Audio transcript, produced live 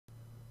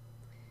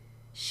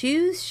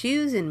Shoes,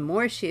 shoes, and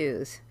more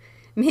shoes.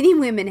 Many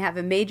women have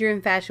a major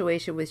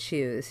infatuation with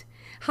shoes.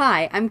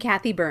 Hi, I'm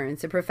Kathi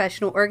Burns, a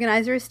professional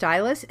organizer,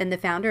 stylist, and the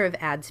founder of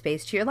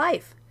addSpace to Your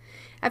Life.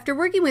 After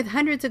working with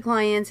hundreds of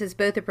clients as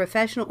both a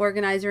professional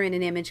organizer and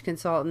an image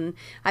consultant,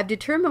 I've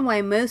determined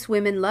why most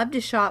women love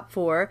to shop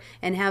for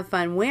and have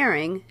fun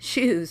wearing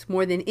shoes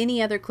more than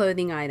any other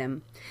clothing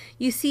item.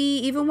 You see,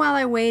 even while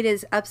our weight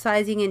is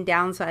upsizing and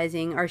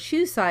downsizing, our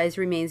shoe size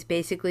remains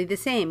basically the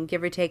same,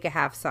 give or take a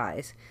half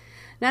size.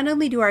 Not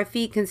only do our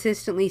feet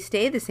consistently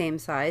stay the same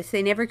size,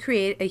 they never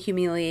create a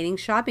humiliating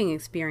shopping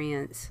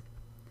experience.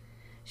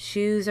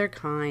 Shoes are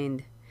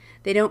kind.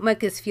 They don't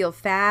make us feel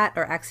fat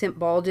or accent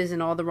bulges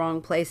in all the wrong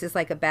places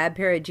like a bad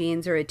pair of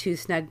jeans or a too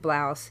snug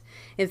blouse.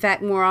 In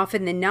fact, more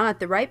often than not,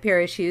 the right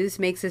pair of shoes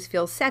makes us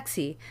feel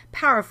sexy,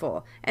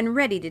 powerful, and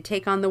ready to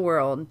take on the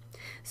world.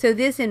 So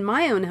this, in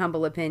my own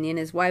humble opinion,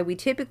 is why we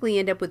typically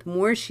end up with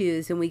more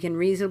shoes than we can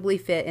reasonably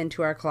fit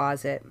into our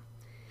closet.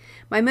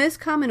 My most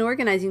common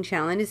organizing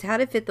challenge is how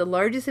to fit the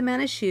largest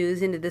amount of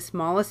shoes into the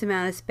smallest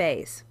amount of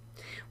space.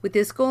 With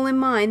this goal in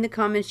mind, the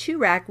common shoe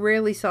rack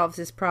rarely solves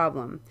this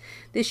problem.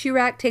 The shoe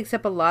rack takes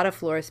up a lot of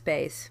floor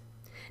space.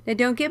 Now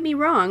don't get me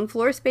wrong,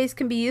 floor space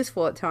can be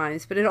useful at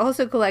times, but it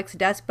also collects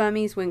dust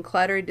bunnies when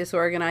cluttered,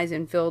 disorganized,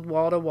 and filled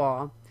wall to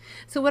wall.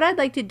 So what I'd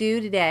like to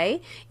do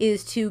today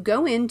is to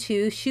go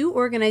into shoe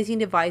organizing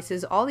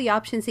devices, all the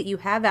options that you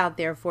have out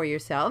there for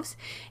yourselves,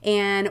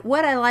 and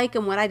what I like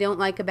and what I don't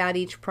like about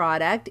each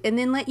product, and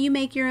then let you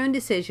make your own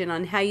decision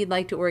on how you'd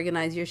like to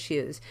organize your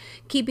shoes.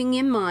 Keeping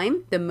in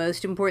mind, the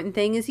most important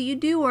thing is that you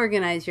do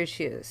organize your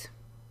shoes.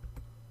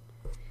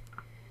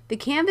 The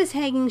canvas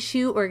hanging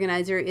shoe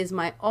organizer is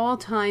my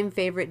all-time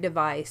favorite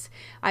device.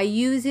 I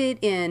use it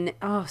in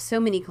so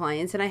many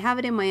clients, and I have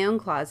it in my own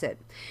closet.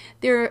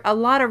 There are a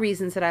lot of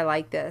reasons that I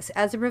like this.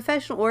 As a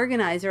professional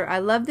organizer, I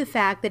love the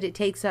fact that it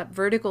takes up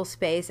vertical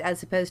space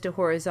as opposed to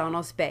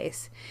horizontal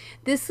space.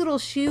 This little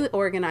shoe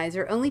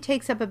organizer only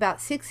takes up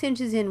about 6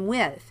 inches in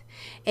width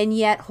and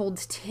yet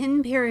holds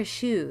 10 pairs of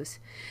shoes.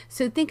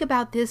 So think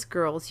about this,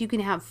 girls. You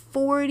can have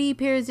 40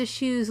 pairs of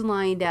shoes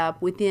lined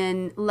up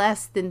within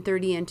less than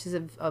 30 inches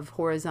of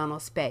horizontal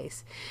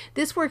space.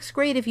 This works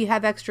great if you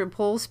have extra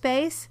pull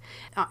space,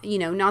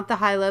 not the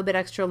high-low, but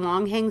extra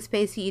long hang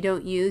space that you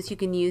don't use. You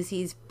can use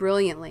these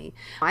brilliantly.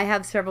 I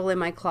have several in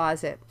my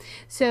closet.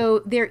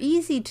 So they're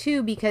easy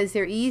too because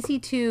they're easy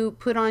to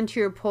put onto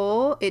your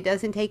pole. It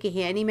doesn't take a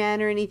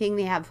handyman or anything.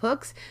 They have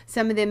hooks.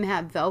 Some of them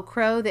have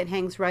Velcro that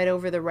hangs right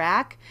over the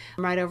rack,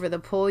 right over the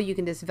pole. You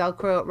can just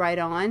Velcro it right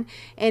on.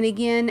 And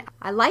again,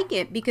 I like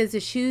it because the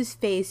shoes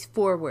face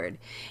forward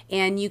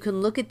and you can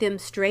look at them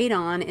straight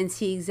on and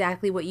see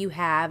exactly what you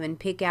have and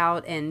pick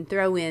out and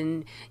throw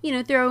in,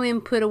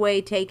 put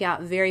away, take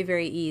out, very,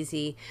 very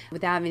easy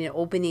without having to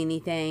open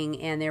anything,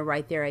 and they're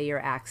right there at your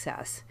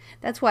access.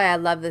 That's why I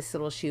love this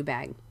little shoe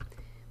bag.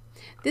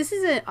 This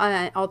is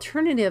an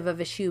alternative of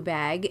a shoe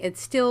bag.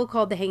 It's still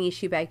called the hanging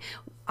shoe bag.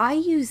 I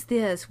use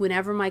this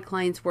whenever my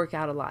clients work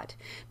out a lot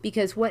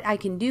because what I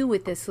can do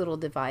with this little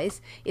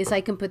device is I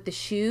can put the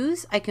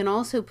shoes, I can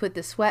also put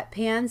the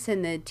sweatpants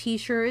and the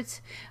t-shirts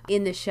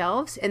in the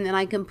shelves, and then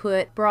I can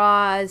put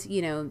bras,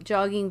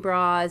 jogging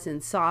bras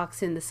and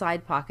socks in the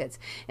side pockets.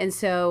 And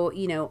so,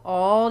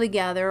 all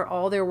together,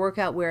 all their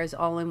workout wear is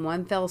all in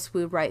one fell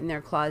swoop right in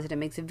their closet. It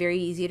makes it very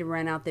easy to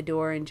run out the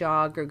door and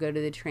jog or go to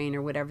the train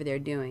or whatever they're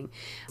doing.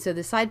 So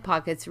the side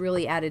pockets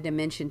really add a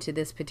dimension to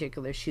this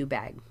particular shoe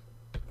bag.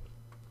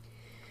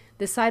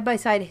 The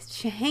side-by-side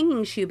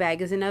hanging shoe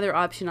bag is another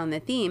option on the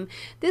theme.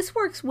 This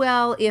works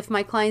well if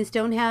my clients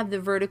don't have the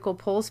vertical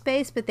pull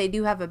space, but they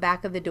do have a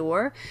back of the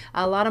door.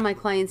 A lot of my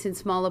clients in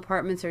small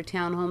apartments or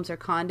townhomes or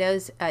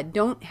condos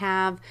don't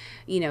have,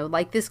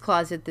 like this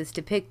closet that's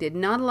depicted,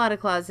 not a lot of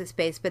closet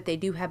space, but they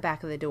do have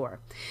back of the door.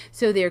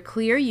 So they're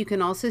clear. You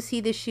can also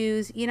see the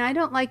shoes. I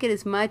don't like it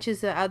as much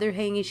as the other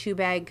hanging shoe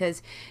bag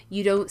because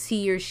you don't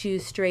see your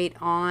shoes straight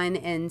on,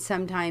 and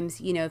sometimes,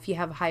 if you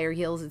have higher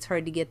heels, it's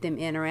hard to get them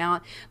in or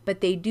out. But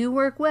they do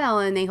work well,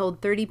 and they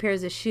hold 30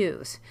 pairs of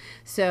shoes.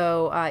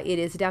 So it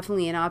is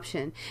definitely an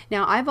option.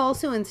 Now, I've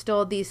also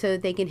installed these so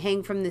that they can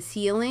hang from the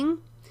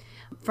ceiling.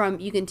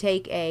 You can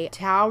take a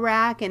towel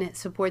rack and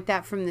support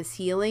that from the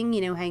ceiling,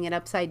 hang it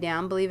upside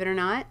down, believe it or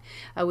not,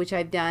 which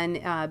I've done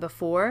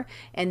before,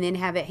 and then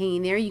have it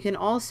hanging there. You can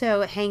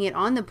also hang it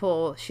on the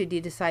pole should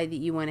you decide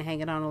that you want to hang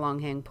it on a long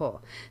hang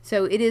pole.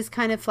 So it is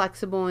kind of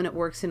flexible, and it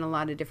works in a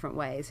lot of different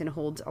ways and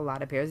holds a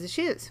lot of pairs of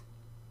shoes.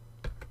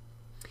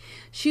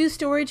 Shoe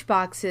storage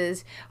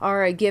boxes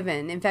are a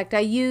given. In fact, I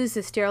use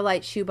a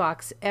Sterilite shoe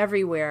box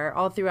everywhere,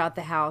 all throughout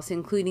the house,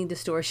 including to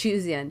store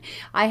shoes in.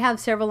 I have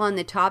several on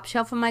the top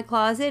shelf of my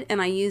closet,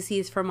 and I use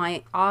these for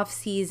my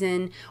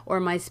off-season or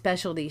my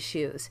specialty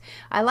shoes.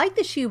 I like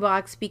the shoe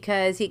box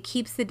because it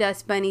keeps the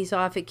dust bunnies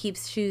off. It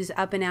keeps shoes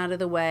up and out of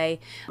the way.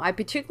 I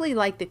particularly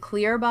like the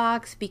clear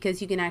box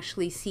because you can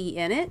actually see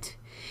in it.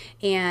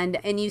 And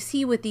you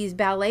see with these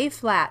ballet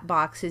flat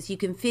boxes, you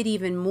can fit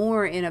even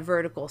more in a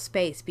vertical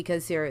space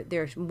because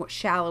they're more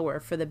shallower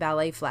for the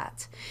ballet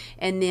flats.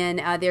 And then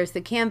there's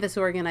the canvas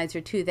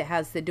organizer too that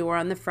has the door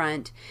on the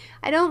front.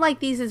 I don't like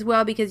these as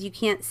well because you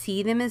can't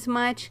see them as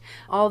much,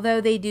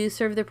 although they do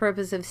serve the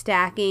purpose of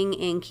stacking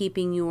and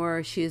keeping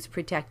your shoes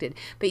protected.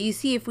 But you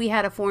see, if we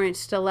had a 4-inch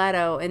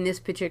stiletto, and this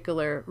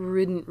particular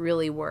wouldn't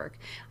really work.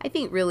 I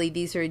think really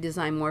these are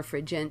designed more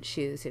for gent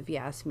shoes, if you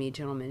ask me,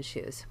 gentlemen's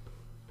shoes.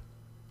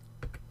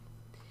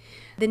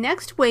 The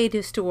next way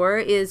to store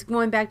is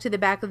going back to the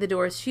back of the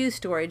door shoe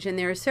storage, and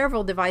there are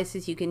several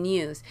devices you can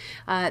use.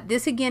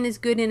 This again is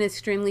good in an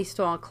extremely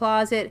small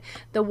closet.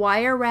 The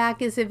wire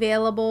rack is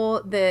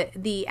available.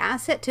 The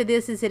asset to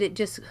this is that it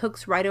just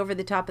hooks right over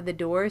the top of the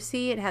door.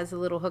 See, it has a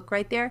little hook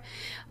right there.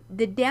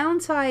 The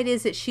downside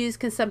is that shoes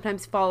can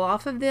sometimes fall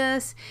off of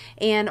this,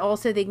 and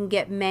also they can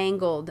get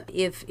mangled.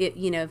 If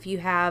you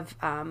have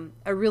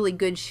a really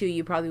good shoe,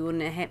 you probably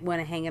wouldn't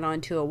want to hang it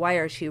onto a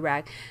wire shoe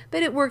rack,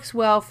 but it works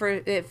well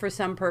for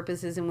some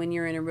purposes and when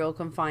you're in a real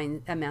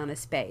confined amount of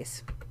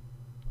space.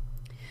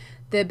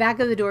 The back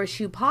of the door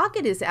shoe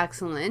pocket is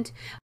excellent.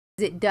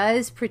 It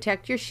does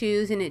protect your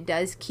shoes and it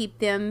does keep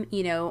them,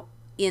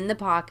 in the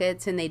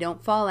pockets and they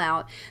don't fall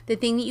out. The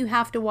thing that you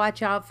have to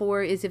watch out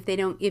for is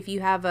if you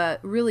have a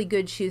really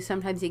good shoe,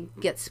 sometimes it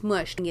gets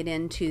smushed and get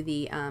into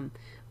the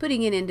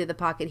putting it into the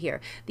pocket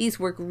here. These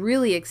work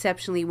really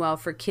exceptionally well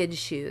for kids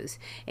shoes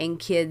and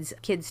kids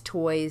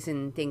toys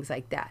and things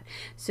like that.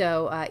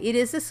 So it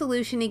is a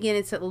solution. Again,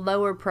 it's a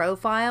lower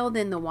profile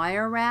than the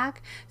wire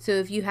rack, so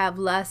if you have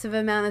less of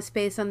an amount of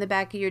space on the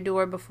back of your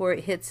door before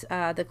it hits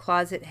the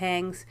closet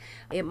hangs,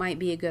 it might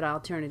be a good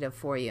alternative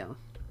for you.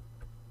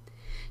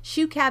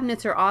 Shoe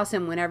cabinets are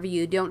awesome whenever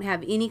you don't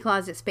have any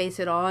closet space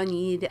at all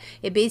and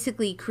it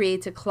basically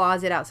creates a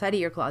closet outside of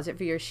your closet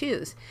for your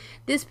shoes.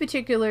 This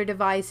particular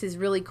device is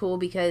really cool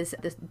because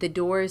the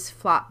doors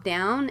flop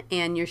down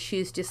and your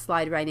shoes just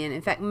slide right in.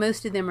 In fact,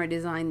 most of them are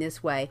designed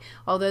this way,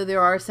 although there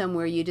are some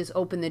where you just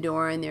open the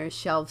door and there's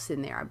shelves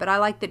in there, but I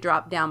like the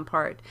drop down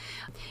part.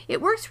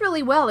 It works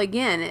really well,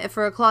 again,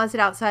 for a closet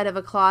outside of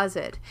a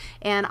closet,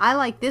 and I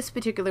like this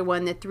particular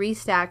one, the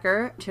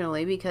 3-stacker,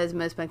 generally because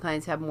most of my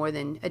clients have more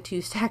than a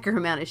 2-stacker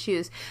amount of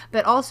shoes.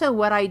 But also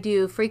what I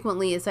do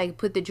frequently is I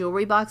put the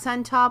jewelry box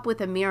on top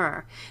with a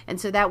mirror, and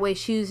so that way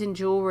shoes and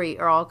jewelry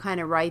are all kind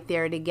of right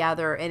there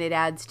together, and it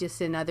adds just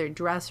another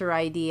dresser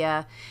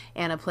idea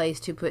and a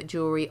place to put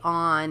jewelry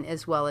on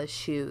as well as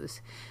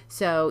shoes.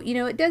 So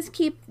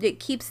it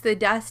keeps the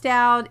dust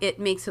out, it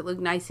makes it look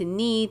nice and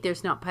neat,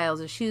 there's not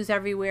piles of shoes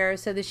everywhere,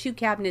 so the shoe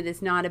cabinet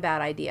is not a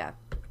bad idea.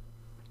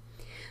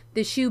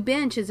 The shoe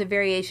bench is a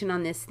variation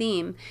on this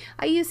theme.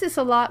 I use this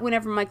a lot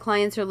whenever my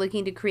clients are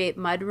looking to create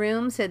mud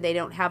rooms, so they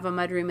don't have a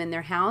mud room in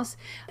their house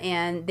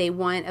and they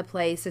want a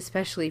place,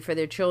 especially for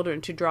their children,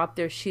 to drop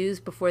their shoes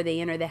before they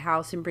enter the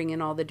house and bring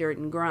in all the dirt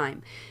and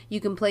grime. You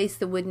can place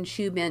the wooden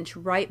shoe bench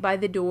right by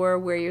the door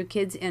where your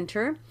kids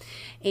enter,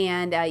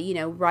 and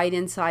right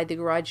inside the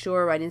garage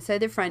door, right inside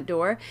the front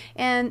door.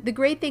 And the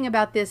great thing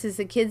about this is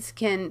the kids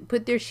can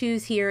put their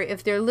shoes here.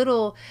 If they're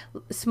little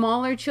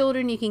smaller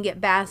children, you can get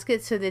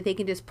baskets so that they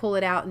can just pull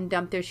it out and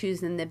dump their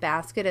shoes in the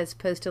basket as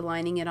opposed to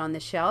lining it on the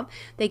shelf.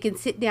 They can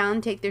sit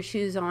down, take their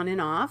shoes on and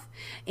off,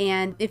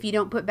 and if you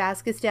don't put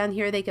baskets down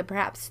here, they could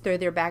perhaps throw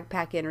their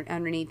backpack in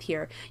underneath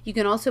here. You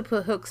can also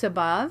put hooks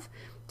above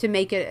to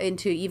make it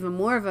into even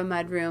more of a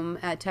mudroom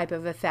type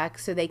of effect,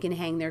 so they can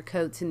hang their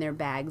coats and their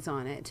bags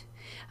on it.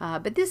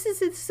 But this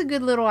is a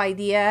good little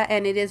idea,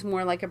 and it is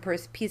more like a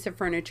piece of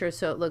furniture,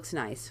 so it looks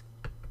nice.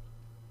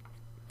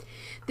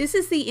 This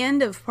is the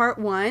end of part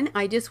 1.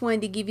 I just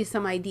wanted to give you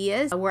some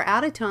ideas. We're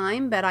out of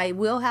time, but I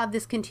will have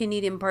this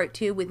continued in part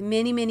 2 with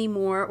many, many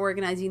more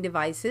organizing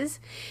devices,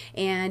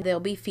 and they'll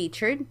be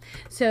featured.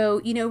 So,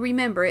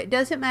 remember, it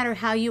doesn't matter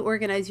how you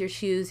organize your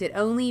shoes. It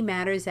only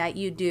matters that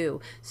you do.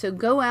 So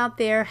go out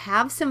there,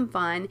 have some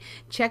fun,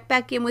 check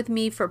back in with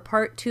me for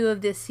part 2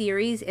 of this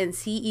series and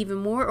see even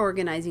more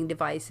organizing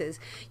devices.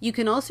 You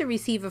can also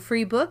receive a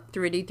free book,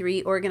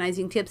 33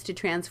 Organizing Tips to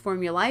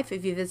Transform Your Life,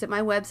 if you visit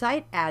my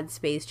website,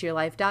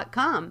 addSpace.com.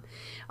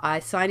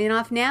 Signing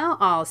off now.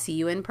 I'll see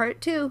you in part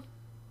 2.